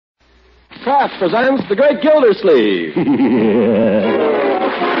Kraft presents The Great Gildersleeve. The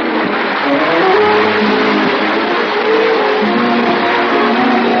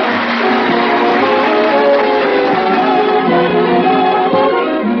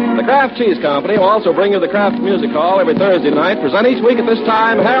Kraft Cheese Company will also bring you the Kraft Music Hall every Thursday night. Present each week at this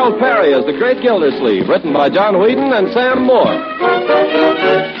time Harold Peary as The Great Gildersleeve, written by John Whedon and Sam Moore.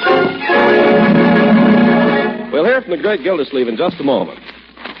 We'll hear from The Great Gildersleeve in just a moment.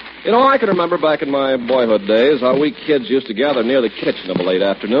 You know, I can remember back in my boyhood days how we kids used to gather near the kitchen of a late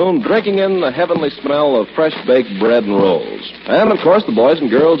afternoon, drinking in the heavenly smell of fresh-baked bread and rolls. And, of course, the boys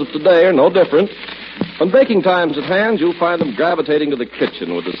and girls of today are no different. When baking time's at hand, you'll find them gravitating to the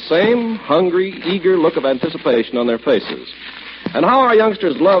kitchen with the same hungry, eager look of anticipation on their faces. And how our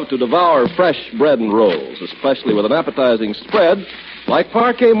youngsters love to devour fresh bread and rolls, especially with an appetizing spread like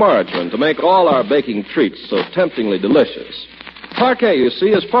parquet margarine to make all our baking treats so temptingly delicious. Parquet, you see,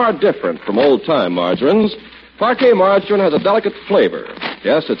 is far different from old-time margarines. Parquet margarine has a delicate flavor.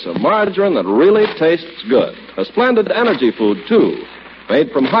 Yes, it's a margarine that really tastes good. A splendid energy food, too,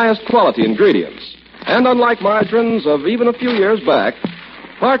 made from highest quality ingredients. And unlike margarines of even a few years back,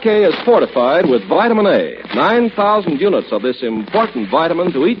 Parquet is fortified with vitamin A, 9,000 units of this important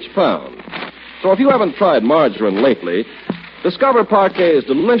vitamin to each pound. So if you haven't tried margarine lately, discover Parquet's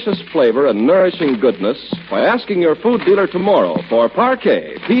delicious flavor and nourishing goodness by asking your food dealer tomorrow for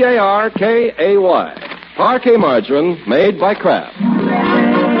Parquet, P-A-R-K-A-Y. Parquet margarine made by Kraft.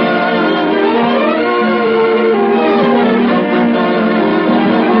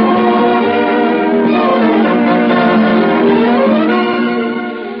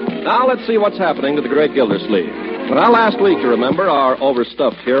 Now let's see what's happening to the Great Gildersleeve. Well, last week, you remember, our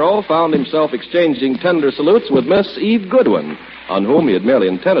overstuffed hero found himself exchanging tender salutes with Miss Eve Goodwin, on whom he had merely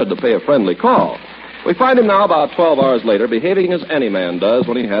intended to pay a friendly call. We find him now about 12 hours later behaving as any man does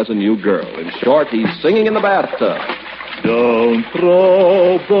when he has a new girl. In short, he's singing in the bathtub. Don't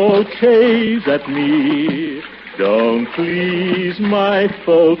throw bouquets at me. Don't please my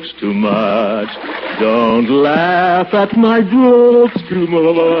folks too much. Don't laugh at my jokes too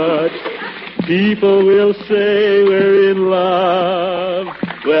much. People will say we're in love.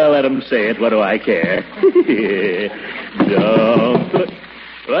 Well, let them say it. What do I care?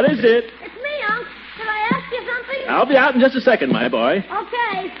 What is it? It's me, Unc. Can I ask you something? I'll be out in just a second, my boy.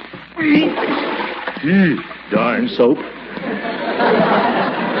 Okay. Darn soap.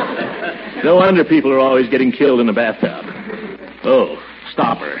 No wonder people are always getting killed in the bathtub. Oh,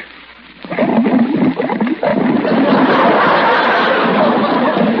 stop her.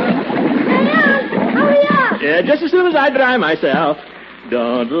 Yeah, just as soon as I dry myself.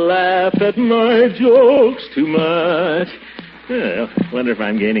 Don't laugh at my jokes too much. Well, wonder if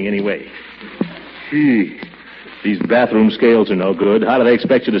I'm gaining any weight. Gee, these bathroom scales are no good. How do they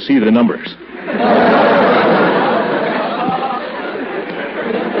expect you to see the numbers?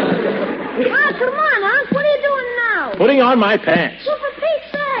 Come on, Unc. What are you doing now? Putting on my pants. Well, for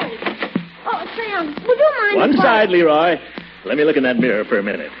Pete's sake. Oh, say, Unc, would you mind... One side, Leroy. Let me look in that mirror for a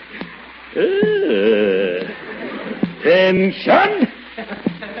minute. Attention!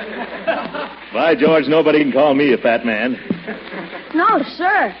 By George, nobody can call me a fat man. No,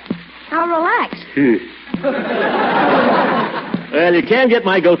 sir. Now relax. Well, you can't get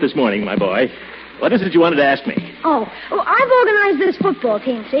my goat this morning, my boy. What is it you wanted to ask me? Oh, well, I've organized this football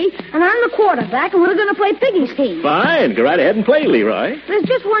team, see? And I'm the quarterback, and we're going to play Piggy's team. Fine. Go right ahead and play, Leroy. There's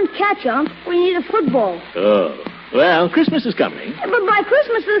just one catch, Unc. We need a football. Oh. Well, Christmas is coming. But by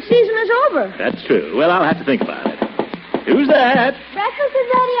Christmas, the season is over. That's true. Well, I'll have to think about it. Who's that? Breakfast is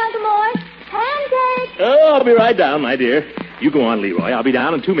ready, Uncle Mort. Pancakes. Oh, I'll be right down, my dear. You go on, Leroy. I'll be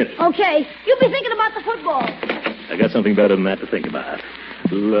down in 2 minutes. Okay. You be thinking about the football. I got something better than that to think about.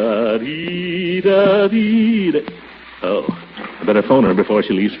 La-dee-da-dee-da. Oh, I better phone her before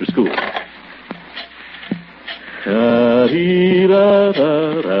she leaves for school.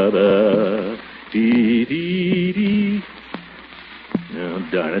 Da-dee-da-da-da-da. Dee-dee-dee. Oh,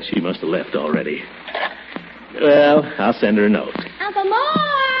 darn it, she must have left already. Well, I'll send her a note. Uncle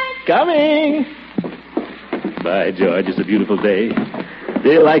Mort! Coming! By George, it's a beautiful day.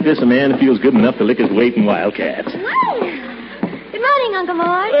 Day like this, a man feels good enough to lick his weight in wildcats. Well, good morning, Uncle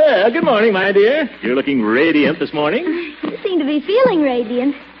Mort. Well, good morning, my dear. You're looking radiant this morning. You seem to be feeling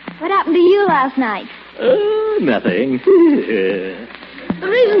radiant. What happened to you last night? Oh, nothing. The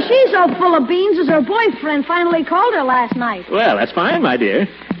reason she's so full of beans is her boyfriend finally called her last night. Well, that's fine, my dear.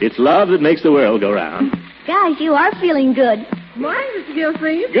 It's love that makes the world go round. Gosh, you are feeling good. Morning, Mr.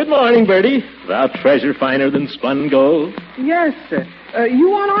 Gildersleeve. Good morning, Bertie. Thou treasure finer than spun gold. Yes, sir. You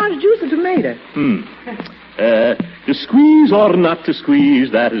want orange juice or tomato? To squeeze or not to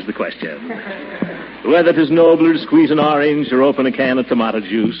squeeze, that is the question. Whether 'tis nobler to squeeze an orange or open a can of tomato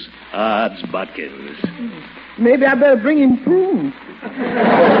juice, odds butkins. Maybe I better bring him prunes.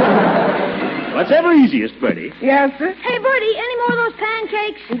 What's ever easiest, Bertie? Yes, sir. Hey, Bertie, any more of those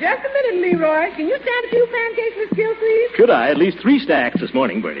pancakes? Just a minute, Leroy. Can you stand a few pancakes, Miss Gildersleeve? Could I? At least 3 stacks this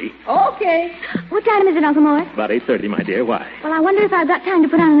morning, Bertie. Okay. What time is it, Uncle Mort? About 8:30, my dear. Why? Well, I wonder if I've got time to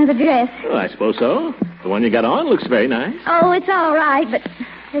put on another dress. Oh, I suppose so. The one you got on looks very nice. Oh, it's all right, but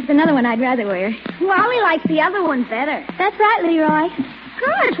there's another one I'd rather wear. Wally likes the other one better. That's right, Leroy.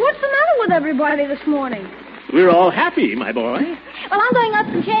 Gosh, what's the matter with everybody this morning? We're all happy, my boy. Well, I'm going up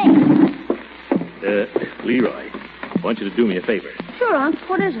some change. Leroy, I want you to do me a favor. Sure, Unc.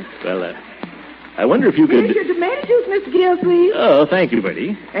 What is it? Well, I wonder if you could... Here's your tomato juice, Mr. Gildersleeve. Oh, thank you,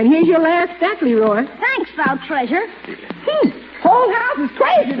 Bertie. And here's your last stack, Leroy. Thanks, thou treasure. Whole house is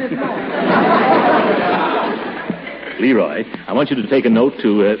crazy this morning. Leroy, I want you to take a note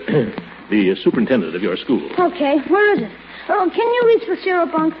to the superintendent of your school. Okay, where is it? Oh, can you reach the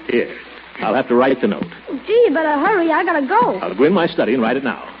syrup, Unc? Here. I'll have to write the note. Gee, you better hurry. I gotta go. I'll go in my study and write it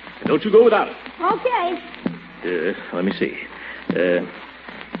now. And don't you go without it. Okay. Let me see.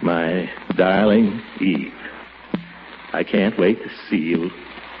 My darling Eve, I can't wait to see you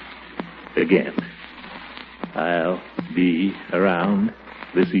again. I'll be around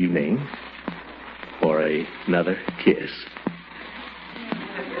this evening for another kiss.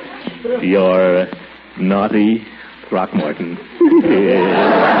 Your naughty Throckmorton.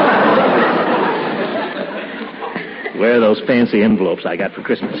 Where are those fancy envelopes I got for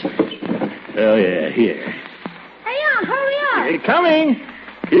Christmas? Oh, yeah, here. Hey, Unc, hurry up. Hey, coming.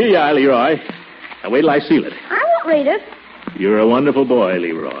 Here you are, Leroy. Now, wait till I seal it. I won't read it. You're a wonderful boy,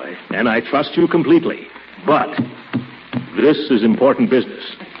 Leroy, and I trust you completely. But this is important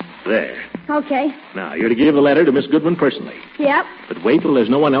business. There. Okay. Now, you're to give the letter to Miss Goodwin personally. Yep. But wait till there's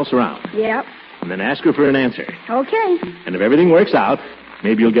no one else around. Yep. And then ask her for an answer. Okay. And if everything works out,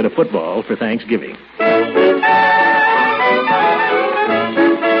 maybe you'll get a football for Thanksgiving.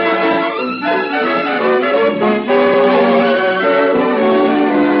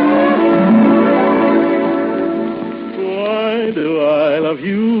 Why do I love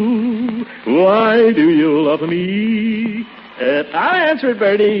you? Why do you love me? I'll answer it,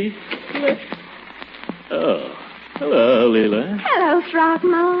 Bertie. Oh, hello, Leela. Hello,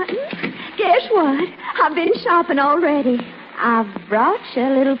 Throckmorton. Guess what? I've been shopping already. I've brought you a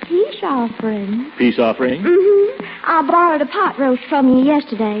little peace offering. Peace offering? Mm-hmm. I borrowed a pot roast from you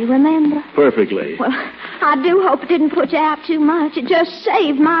yesterday, remember? Perfectly. Well, I do hope it didn't put you out too much. It just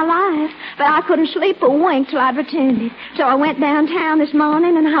saved my life. But I couldn't sleep a wink till I'd returned it. So I went downtown this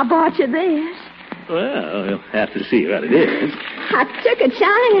morning and I bought you this. Well, we'll have to see what it is. I took a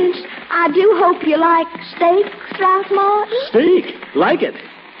chance. I do hope you like steak, Throckmorton. Steak? Like it?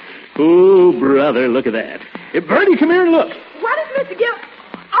 Oh, brother, look at that. Hey, Bertie, come here and look. What is Mr. Gil...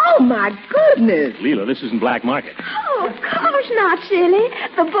 Oh, my goodness. Leela, this isn't black market. Oh, of course not, silly.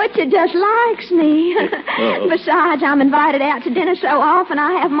 The butcher just likes me. Oh. Besides, I'm invited out to dinner so often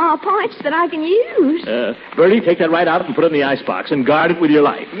I have more points that I can use. Bertie, take that right out and put it in the icebox and guard it with your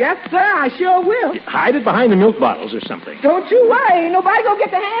life. Yes, sir, I sure will. Hide it behind the milk bottles or something. Don't you worry. Ain't nobody gonna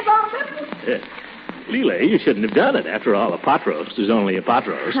get their hands on it. Leela, you shouldn't have done it. After all, a pot roast is only a pot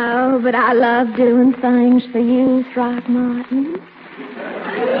roast. Oh, but I love doing things for you, Throckmorton.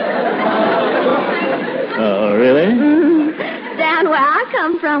 Oh, really? Mm-hmm. Down where I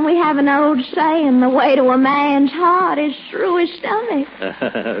come from, we have an old saying, the way to a man's heart is through his stomach.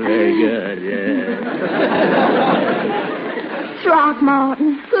 Very good, yeah.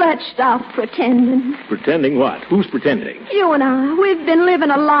 Throckmorton, let's stop pretending. Pretending what? Who's pretending? You and I, we've been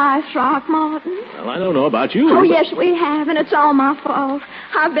living a lie, Throckmorton. Well, I don't know about you. Oh, but... yes, we have, and it's all my fault.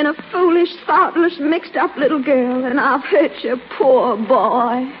 I've been a foolish, thoughtless, mixed-up little girl, and I've hurt you, poor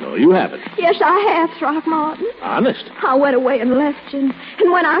boy. No, you haven't. Yes, I have, Throckmorton. Honest? I went away and left you,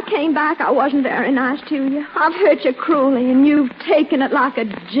 and when I came back, I wasn't very nice to you. I've hurt you cruelly, and you've taken it like a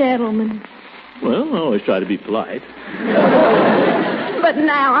gentleman. Well, I always try to be polite. But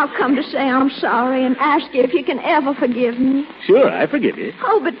now I've come to say I'm sorry and ask you if you can ever forgive me. Sure, I forgive you.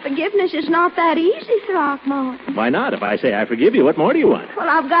 Oh, but forgiveness is not that easy, Throckmorton. Why not? If I say I forgive you, what more do you want? Well,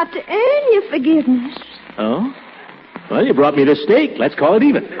 I've got to earn your forgiveness. Oh? Well, you brought me this steak. Let's call it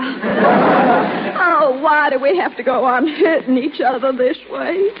even. Oh, why do we have to go on hurting each other this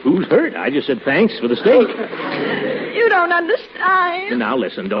way? Who's hurt? I just said thanks for the steak. You don't understand. Now,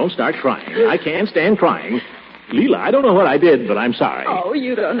 listen, don't start crying. I can't stand crying. Leela, I don't know what I did, but I'm sorry. Oh,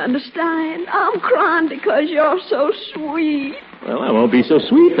 you don't understand. I'm crying because you're so sweet. Well, I won't be so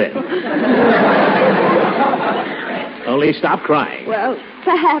sweet then. Only stop crying. Well,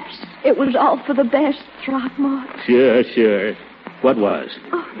 perhaps it was all for the best, Throckmorton. Sure. What was?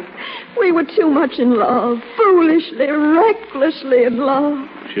 Oh, we were too much in love. Foolishly, recklessly in love.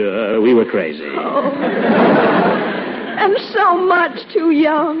 Sure, we were crazy. Oh. And so much too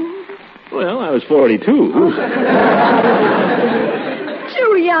young. Well, I was 42.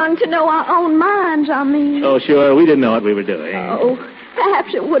 Too young to know our own minds, I mean. Oh, sure, we didn't know what we were doing. Oh,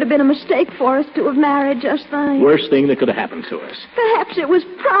 perhaps it would have been a mistake for us to have married just then. Worst thing that could have happened to us. Perhaps it was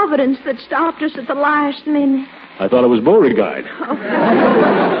Providence that stopped us at the last minute. I thought it was Beauregard. Oh.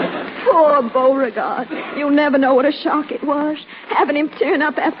 Poor Beauregard. You'll never know what a shock it was. Having him turn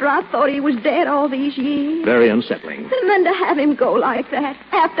up after I thought he was dead all these years. Very unsettling. And then to have him go like that,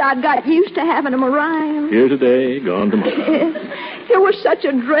 after I'd got used to having him around. Here today, gone tomorrow. Yes. It was such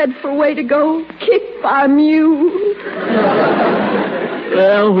a dreadful way to go, kicked by a mule.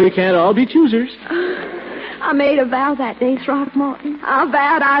 Well, we can't all be choosers. I made a vow that day, Throckmorton. I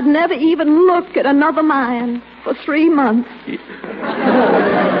vowed I'd never even look at another man for 3 months.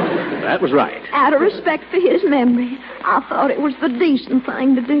 That was right. Out of respect for his memory, I thought it was the decent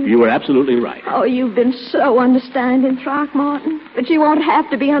thing to do. You were absolutely right. Oh, you've been so understanding, Throckmorton. But you won't have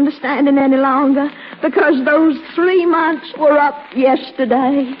to be understanding any longer, because those 3 months were up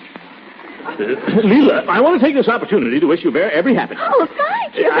yesterday. Leela, I want to take this opportunity to wish you every happiness. Oh,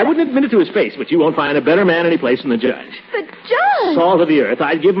 thank you. I wouldn't admit it to his face, but you won't find a better man any place than the judge. The judge? Salt of the earth.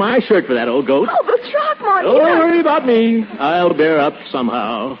 I'd give my shirt for that old goat. Oh, but Throckmorton, Don't worry about me. I'll bear up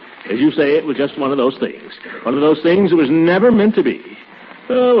somehow. As you say, it was just one of those things. One of those things that was never meant to be.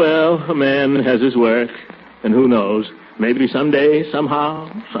 Oh, well, a man has his work. And who knows, maybe someday, somehow,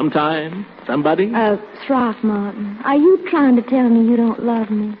 sometime, somebody. Throckmorton, are you trying to tell me you don't love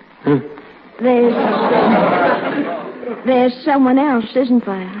me? Huh? There's someone else, isn't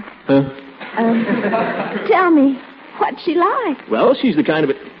there? Huh? Tell me, what's she like? Well, she's the kind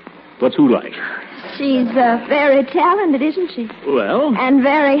of... What's who like? She's very talented, isn't she? Well... And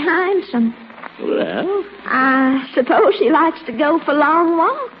very handsome. Well... I suppose she likes to go for long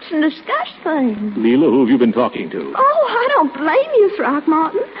walks and discuss things. Leela, who have you been talking to? Oh, I don't blame you,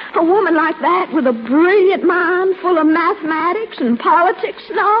 Throckmorton. A woman like that with a brilliant mind full of mathematics and politics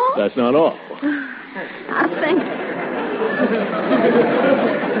and all. That's not all. I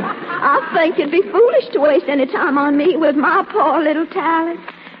think it'd be foolish to waste any time on me with my poor little talent.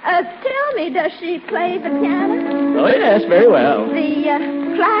 Tell me, does she play the piano? Oh, yes, very well. The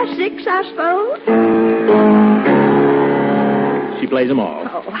classics, I suppose? She plays them all.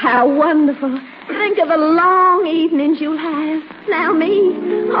 Oh, how wonderful. Think of the long evenings you'll have. Now me,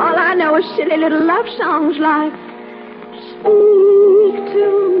 all I know is silly little love songs like Speak to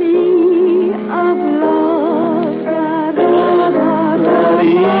me of love, da, da, da, da, da.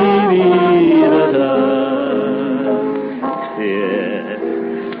 Yeah.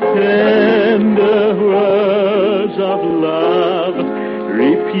 Tender words of love,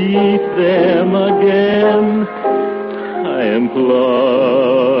 repeat them again. I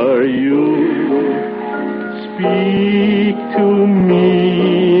implore you, speak to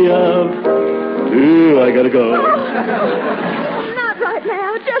me of... Ooh, I gotta go. Not right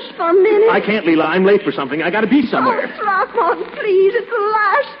now, just for a minute. I can't, Leela. I'm late for something. I gotta be somewhere. Oh, Throckmorton, please, it's the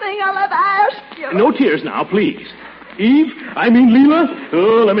last thing I'll ever ask you. No tears now, please. Eve? I mean Leela?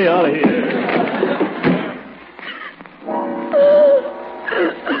 Oh, let me out of here.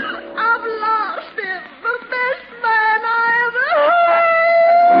 I've lost him, the best man I ever had.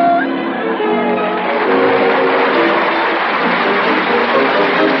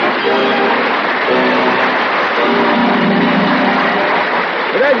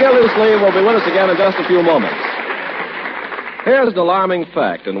 The Great Gildersleeve will be with us again in just a few moments. Here's an alarming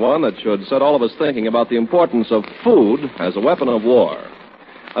fact, and one that should set all of us thinking about the importance of food as a weapon of war.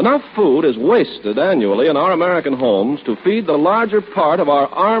 Enough food is wasted annually in our American homes to feed the larger part of our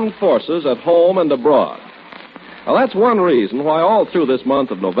armed forces at home and abroad. Now, that's one reason why all through this month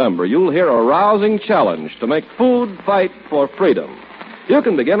of November you'll hear a rousing challenge to make food fight for freedom. You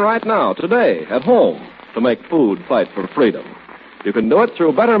can begin right now, today, at home, to make food fight for freedom. You can do it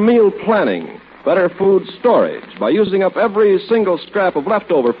through better meal planning, better food storage, by using up every single scrap of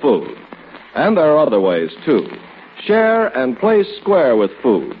leftover food. And there are other ways, too. Share and play square with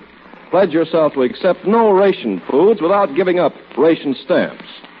food. Pledge yourself to accept no ration foods without giving up ration stamps.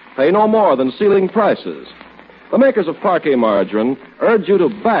 Pay no more than ceiling prices. The makers of Parquet Margarine urge you to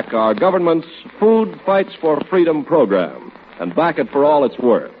back our government's Food Fights for Freedom program and back it for all it's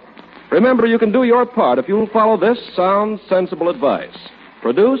worth. Remember, you can do your part if you'll follow this sound, sensible advice.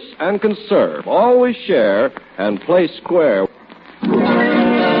 Produce and conserve. Always share and play square.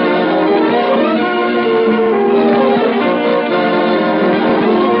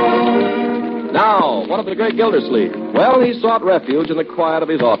 wanted the Great Gildersleeve. Well, he sought refuge in the quiet of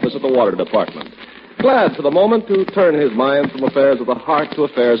his office at the Water Department, glad for the moment to turn his mind from affairs of the heart to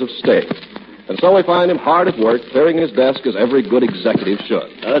affairs of state. And so we find him hard at work, clearing his desk as every good executive should.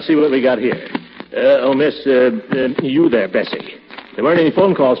 Let's see what we got here. You there, Bessie. There weren't any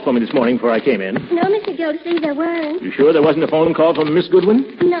phone calls for me this morning before I came in. No, Mr. Gildersleeve, there weren't. You sure there wasn't a phone call from Miss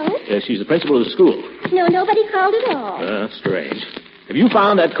Goodwin? No. She's the principal of the school. No, nobody called at all. Strange. Have you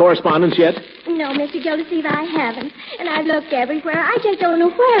found that correspondence yet? No, Mr. Gildersleeve, I haven't. And I've looked everywhere. I just don't know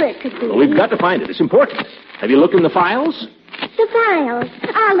where it could be. Well, we've got to find it. It's important. Have you looked in the files? The files.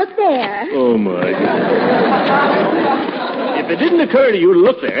 I'll look there. Oh, my God. If it didn't occur to you to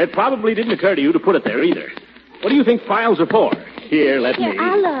look there, it probably didn't occur to you to put it there either. What do you think files are for? Here, let me.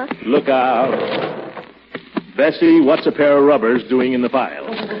 I'll look. Look out. Bessie, what's a pair of rubbers doing in the files?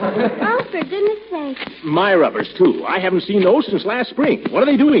 Oh, for goodness sake. My rubbers, too. I haven't seen those since last spring. What are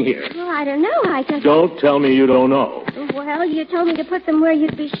they doing here? Well, I don't know. I just... Don't tell me you don't know. Well, you told me to put them where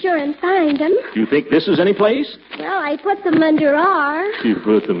you'd be sure and find them. You think this is any place? Well, I put them under R. You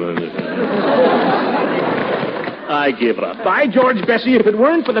put them under I give up. By George, Bessie, if it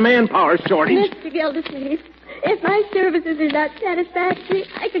weren't for the manpower shortage... Mr. Gildersleeve, if my services are not satisfactory,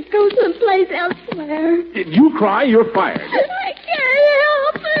 I could go someplace elsewhere. If you cry, you're fired. I can't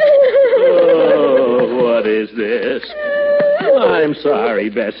help it. Oh, what is this? I'm sorry,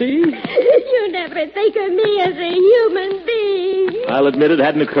 Bessie. You never think of me as a human being. I'll admit it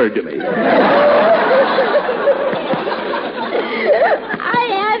hadn't occurred to me. I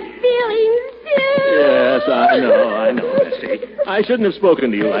have feelings, too. Yes, I know, Bessie. I shouldn't have spoken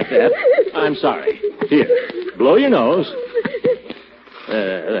to you like that. I'm sorry. Here, blow your nose.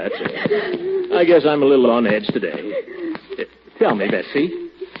 That's it. I guess I'm a little on edge today. Tell me, Bessie,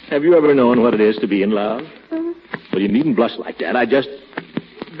 have you ever known what it is to be in love? Well, you needn't blush like that.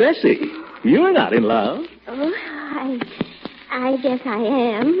 Bessie, you're not in love. Oh, I guess I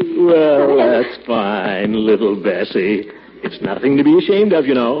am. Well, that's fine, little Bessie. It's nothing to be ashamed of,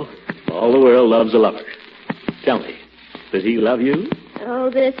 you know. All the world loves a lover. Tell me, does he love you? Oh,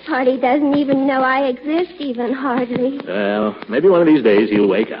 this party doesn't even know I exist, even hardly. Well, maybe one of these days he'll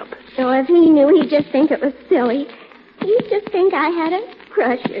wake up. Oh, if he knew, he'd just think it was silly. He'd just think I had a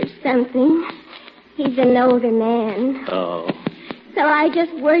crush or something. He's an older man. Oh. So I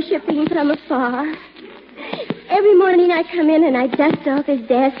just worship him from afar. Every morning I come in and I dust off his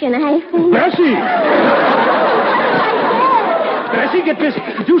desk and I think... Bessie! Bessie, get busy.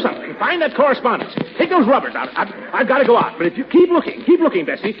 Do something. Find that correspondence. Take those rubbers out. I've got to go out. But if you keep looking,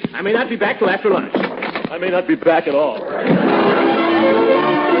 Bessie. I may not be back till after lunch. I may not be back at all.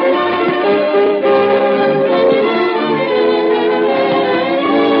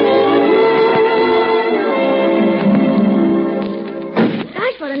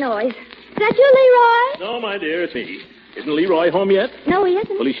 Gosh, what a noise. Is that you, Leroy? No, my dear, it's me. Isn't Leroy home yet? No, he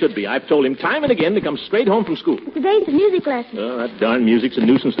isn't. Well, he should be. I've told him time and again to come straight home from school. Today's a music lesson. Oh, that darn music's a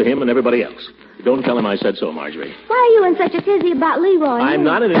nuisance to him and everybody else. Don't tell him I said so, Marjorie. Why are you in such a tizzy about Leroy? I'm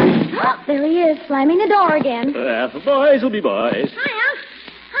not in any... Oh, there he is, slamming the door again. Boys will be boys. Hi, Unc.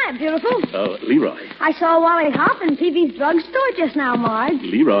 Hi, beautiful. Oh, Leroy. I saw Wally Hop in Peavy's drugstore just now, Marge.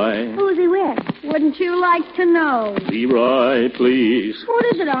 Leroy. Who's he with? Wouldn't you like to know? Leroy, please. What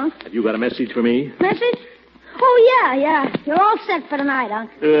is it, Unc? Have you got a message for me? Message? Oh, yeah. You're all set for tonight,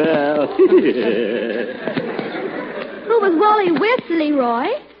 Unc. Well... Who was Wally with, Leroy?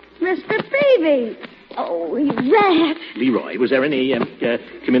 Mr. Peavy. Oh, that. Leroy, was there any...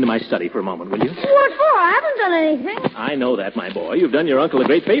 come into my study for a moment, will you? What for? I haven't done anything. I know that, my boy. You've done your uncle a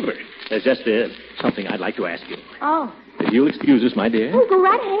great favor. There's just something I'd like to ask you. Oh. If you'll excuse us, my dear. Oh, go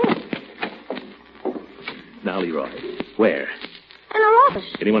right ahead. Now, Leroy, where? In our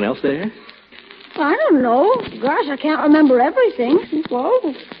office. Anyone else there? I don't know. Gosh, I can't remember everything. Well,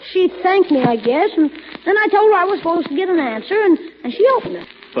 she thanked me, I guess, and then I told her I was supposed to get an answer, and she opened it.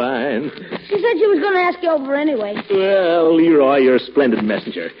 Fine. She said she was going to ask you over anyway. Well, Leroy, you're a splendid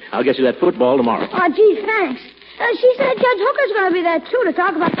messenger. I'll get you that football tomorrow. Oh, gee, thanks. She said Judge Hooker's going to be there, too, to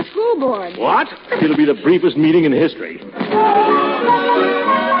talk about the school board. What? It'll be the briefest meeting in history.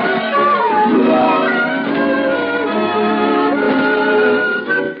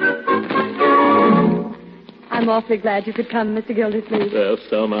 I'm awfully glad you could come, Mr. Gildersleeve. Well,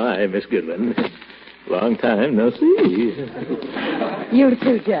 so am I, Miss Goodwin. Long time no see. You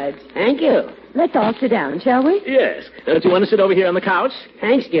too, Judge. Thank you. Let's all sit down, shall we? Yes. Don't you want to sit over here on the couch?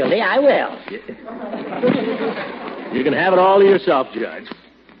 Thanks, Gildy. I will. You can have it all to yourself, Judge.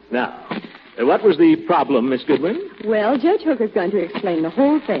 Now, what was the problem, Miss Goodwin? Well, Judge Hooker's going to explain the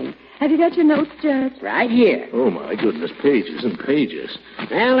whole thing. Have you got your notes, Judge? Right here. Oh, my goodness, pages and pages.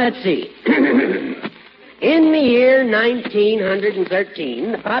 Well, let's see. In the year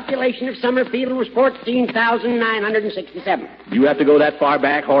 1913, the population of Summerfield was 14,967. You have to go that far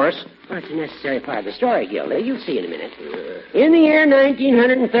back, Horace? Well, it's a necessary part of the story, Gildy. You'll see in a minute. In the year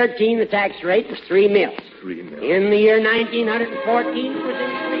 1913, the tax rate was 3 mils. 3 mils. In the year 1914, it was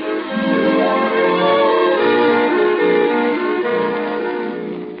increased.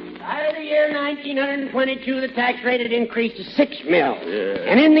 By the year 1922, the tax rate had increased to 6 mils. Yeah.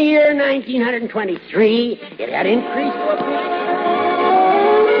 And in the year 1923, it had increased to a point.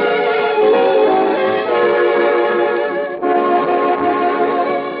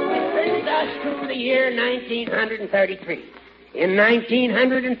 Year 1933. In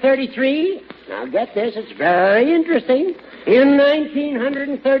 1933, now get this, it's very interesting. In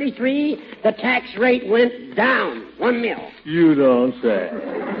 1933, the tax rate went down 1 mil. You don't say.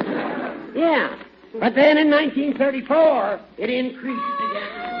 Yeah, but then in 1934, it increased again.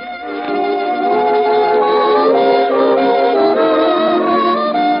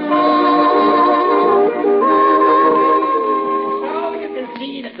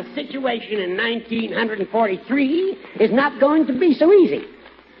 The situation in 1943 is not going to be so easy.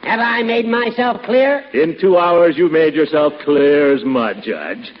 Have I made myself clear? In 2 hours, you've made yourself clear as mud,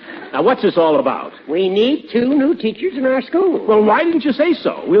 Judge. Now, what's this all about? We need 2 new teachers in our school. Well, why didn't you say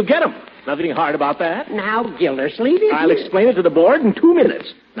so? We'll get them. Nothing hard about that. Now, Gildersleeve is... I'll explain it to the board in 2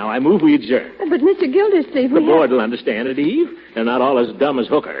 minutes. Now, I move we adjourn. But, Mr. Gildersleeve, The board will understand it, Eve. They're not all as dumb as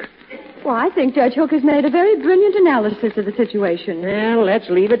Hooker. Well, I think Judge Hooker's made a very brilliant analysis of the situation. Well, let's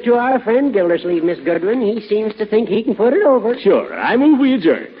leave it to our friend Gildersleeve, Miss Goodwin. He seems to think he can put it over. Sure. I move we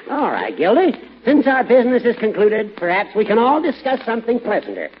adjourn. All right, Gildy. Since our business is concluded, perhaps we can all discuss something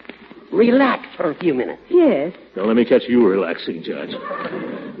pleasanter. Relax for a few minutes. Yes. Now, let me catch you relaxing, Judge.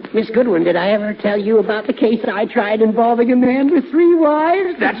 Miss Goodwin, did I ever tell you about the case I tried involving a man with 3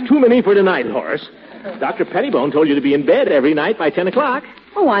 wives? That's too many for tonight, Horace. Dr. Pettibone told you to be in bed every night by 10 o'clock.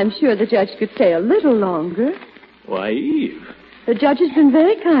 Oh, I'm sure the judge could stay a little longer. Why, Eve. The judge has been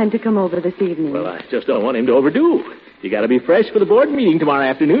very kind to come over this evening. Well, I just don't want him to overdo. You got to be fresh for the board meeting tomorrow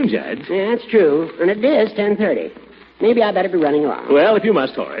afternoon, Judge. Yeah, that's true. And it is 10:30. Maybe I better be running along. Well, if you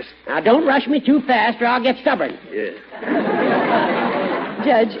must, Horace. Now, don't rush me too fast or I'll get stubborn. Yeah.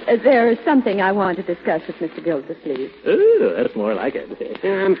 Judge, there is something I want to discuss with Mr. Gildersleeve. Oh, that's more like it.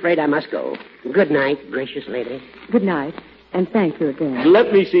 I'm afraid I must go. Good night, gracious lady. Good night, and thank you again.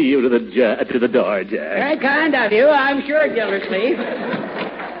 Let me see you to the door, Jack. Very kind of you, I'm sure, Gildersleeve.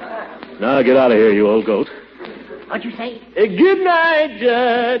 Now get out of here, you old goat. What'd you say? Good night,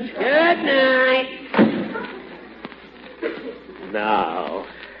 Judge. Good night. Now.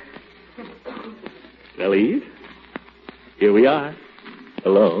 Well, Eve, here we are.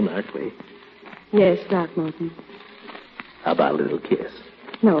 Alone, aren't we? Yes, Throckmorton. How about a little kiss?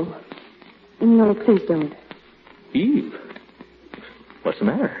 No. No, please don't. Eve, what's the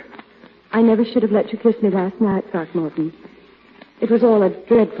matter? I never should have let you kiss me last night, Throckmorton. It was all a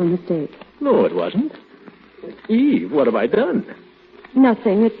dreadful mistake. No, it wasn't. Eve, what have I done?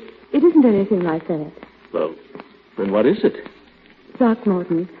 Nothing. It isn't anything like that. Well, then what is it?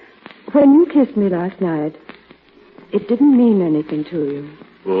 Throckmorton, when you kissed me last night, it didn't mean anything to you.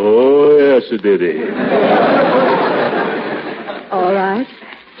 Oh, yes, it did. All right.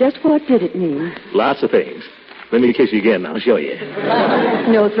 Just what did it mean? Lots of things. Let me kiss you again. I'll show you.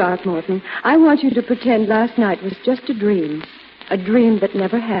 No, Throckmorton. I want you to pretend last night was just a dream. A dream that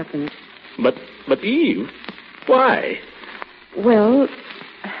never happened. But Eve, why? Well,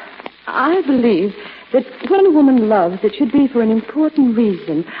 I believe that when a woman loves, it should be for an important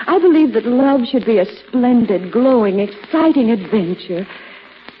reason. I believe that love should be a splendid, glowing, exciting adventure.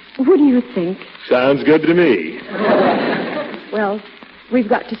 What do you think? Sounds good to me. Well, we've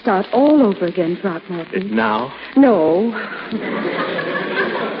got to start all over again, Throckmorton. Now? No.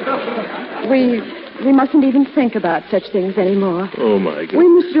 We mustn't even think about such things anymore. Oh, my God. We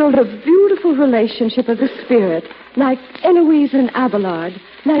must build a beautiful relationship of the spirit, like Eloise and Abelard,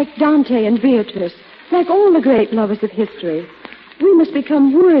 like Dante and Beatrice, like all the great lovers of history. We must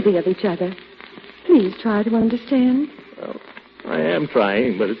become worthy of each other. Please try to understand. Well, I am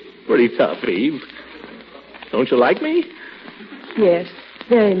trying, but it's pretty tough, Eve. Don't you like me? Yes,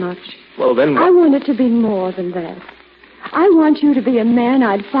 very much. Well, then... I want it to be more than that. I want you to be a man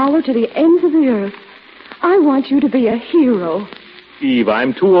I'd follow to the ends of the earth. I want you to be a hero. Eve,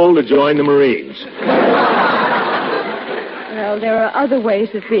 I'm too old to join the Marines. Well, there are other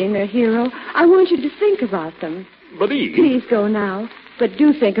ways of being a hero. I want you to think about them. But, Eve... Please go now, but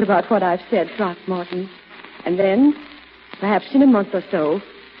do think about what I've said, Throckmorton. And then, perhaps in a month or so,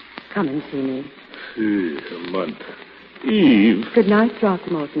 come and see me. A month. Eve... Good night,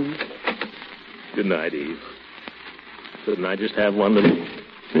 Throckmorton. Good night, Eve. Couldn't I just have one little...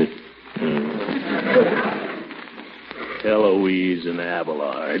 Eloise and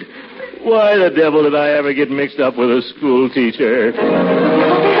Abelard. Why the devil did I ever get mixed up with a school teacher?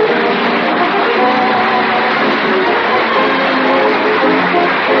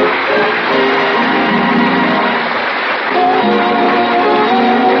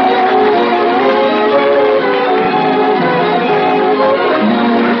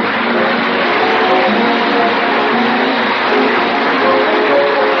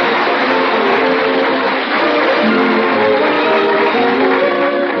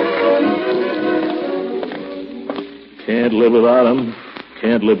 Can't live without him.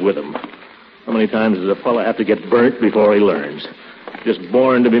 Can't live with him. How many times does a fella have to get burnt before he learns? Just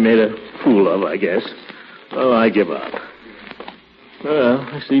born to be made a fool of, I guess. Oh, I give up. Well,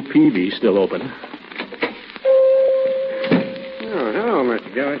 I see Peavy's still open. Oh, hello,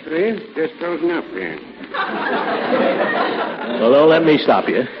 Mr. Gildersleeve. Just closing up here. Well, don't let me stop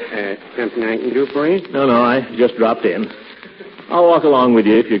you. Something I can do for you? No, I just dropped in. I'll walk along with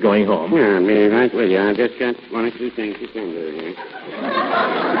you if you're going home. Yeah, I'll be right with you. I just got one or two things to send to you.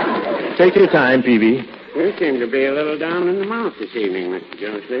 Take your time, Peavy. You seem to be a little down in the mouth this evening, Mr.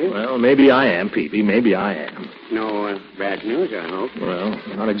 Gildersleeve. Well, maybe I am, Peavy. Maybe I am. No bad news, I hope. Well,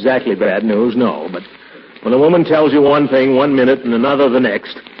 not exactly bad news, no. But when a woman tells you one thing one minute and another the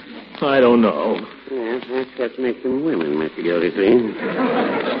next, I don't know. Yes, that's what makes them women, Mr. Gildersleeve.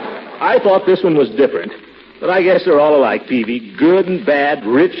 I thought this one was different. But I guess they're all alike, Peavy. Good and bad,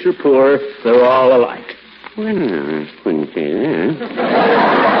 rich or poor, they're all alike. Well, no, I wouldn't say that.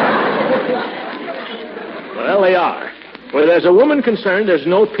 Well, they are. Where there's a woman concerned, there's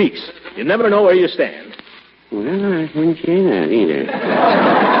no peace. You never know where you stand. Well, I wouldn't say that either.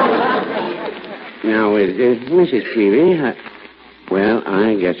 Now, with Mrs. Peavy, well,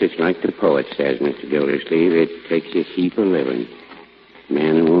 I guess it's like the poet says, Mr. Gildersleeve. It takes a heap of living.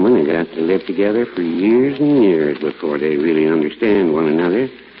 Man and woman have got to live together for years and years before they really understand one another.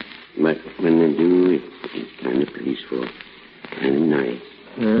 But when they do, it's kind of peaceful, kind of nice.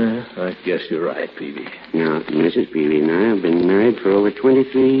 I guess you're right, Peavy. Now, Mrs. Peavy and I have been married for over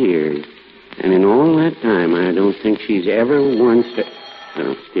 23 years. And in all that time, I don't think she's ever once...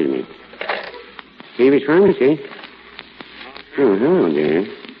 Oh, excuse me. Peavy's Pharmacy. Oh, hello, dear.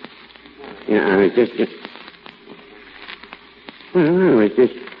 Yeah, I was just... Well, I was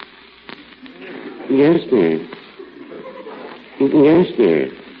just... Yes, dear. Yes, dear.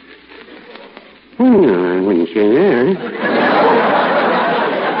 Well, no, I wouldn't say that.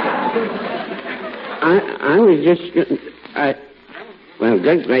 I was just... Well,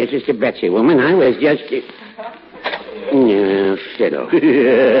 good gracious to Betsy, woman. I was just... Yeah, fiddle.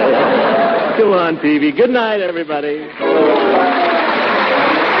 Come on, Peavy. Good night, everybody.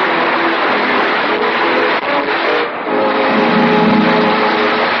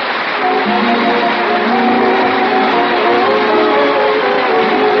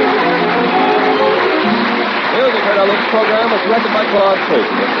 This program was directed by Claude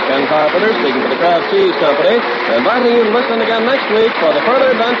Clayton. This is Ken Carpenter speaking for the Kraft Cheese Company, inviting you to listen again next week for the further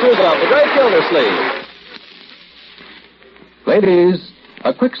adventures of the Great Gildersleeve. Ladies,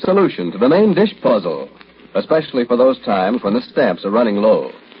 a quick solution to the main dish puzzle, especially for those times when the stamps are running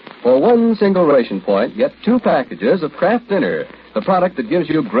low. For one single ration point, get 2 packages of Kraft Dinner, the product that gives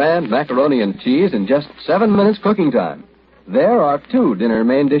you grand macaroni and cheese in just 7 minutes cooking time. There are 2 dinner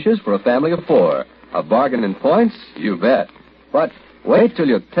main dishes for a family of 4. A bargain in points, you bet. But wait till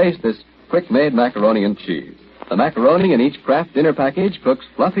you taste this quick-made macaroni and cheese. The macaroni in each Kraft Dinner package cooks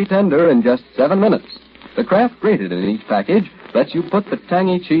fluffy tender in just 7 minutes. The Kraft grated in each package lets you put the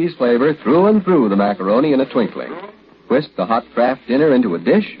tangy cheese flavor through and through the macaroni in a twinkling. Twist the hot Kraft Dinner into a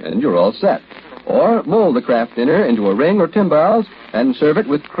dish, and you're all set. Or mold the Kraft Dinner into a ring or timbales and serve it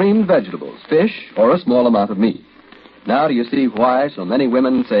with creamed vegetables, fish, or a small amount of meat. Now do you see why so many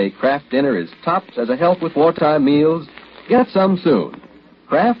women say Kraft Dinner is tops as a help with wartime meals? Get some soon.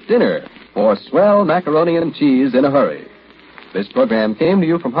 Kraft Dinner for swell macaroni and cheese in a hurry. This program came to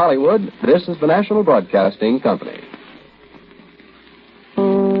you from Hollywood. This is the National Broadcasting Company.